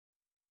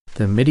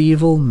The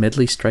medieval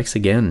medley strikes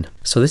again.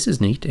 So this is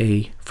neat.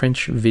 A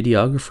French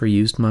videographer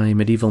used my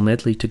medieval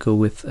medley to go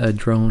with a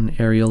drone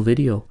aerial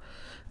video.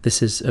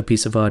 This is a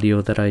piece of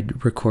audio that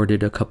I'd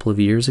recorded a couple of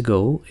years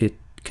ago. It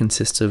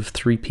consists of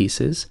 3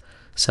 pieces: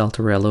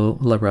 Saltarello,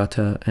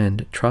 Larata,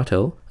 and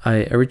Trotto.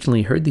 I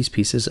originally heard these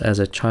pieces as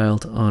a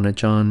child on a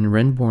John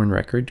Renbourn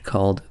record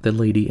called The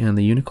Lady and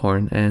the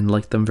Unicorn and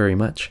liked them very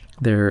much.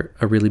 They're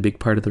a really big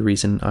part of the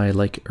reason I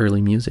like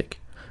early music.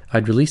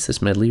 I'd released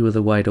this medley with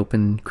a wide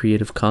open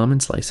Creative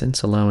Commons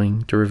license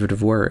allowing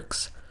derivative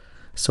works.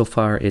 So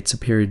far it's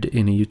appeared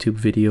in a YouTube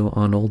video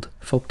on Old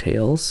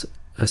Folktales,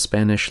 a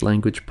Spanish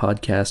language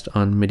podcast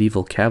on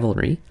medieval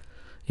cavalry,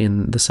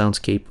 in the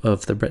soundscape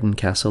of the Breton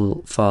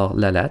castle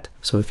Fort-la-Latte.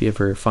 So if you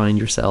ever find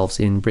yourselves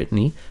in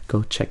Brittany,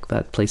 go check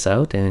that place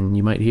out and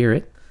you might hear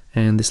it.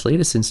 And this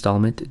latest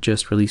installment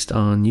just released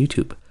on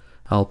YouTube.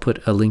 I'll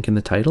put a link in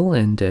the title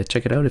and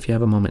check it out if you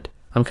have a moment.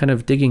 I'm kind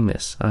of digging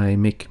this. I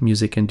make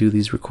music and do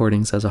these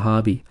recordings as a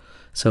hobby.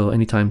 So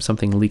anytime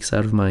something leaks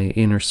out of my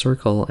inner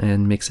circle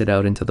and makes it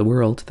out into the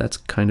world, that's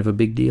kind of a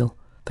big deal.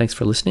 Thanks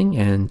for listening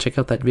and check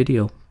out that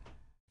video.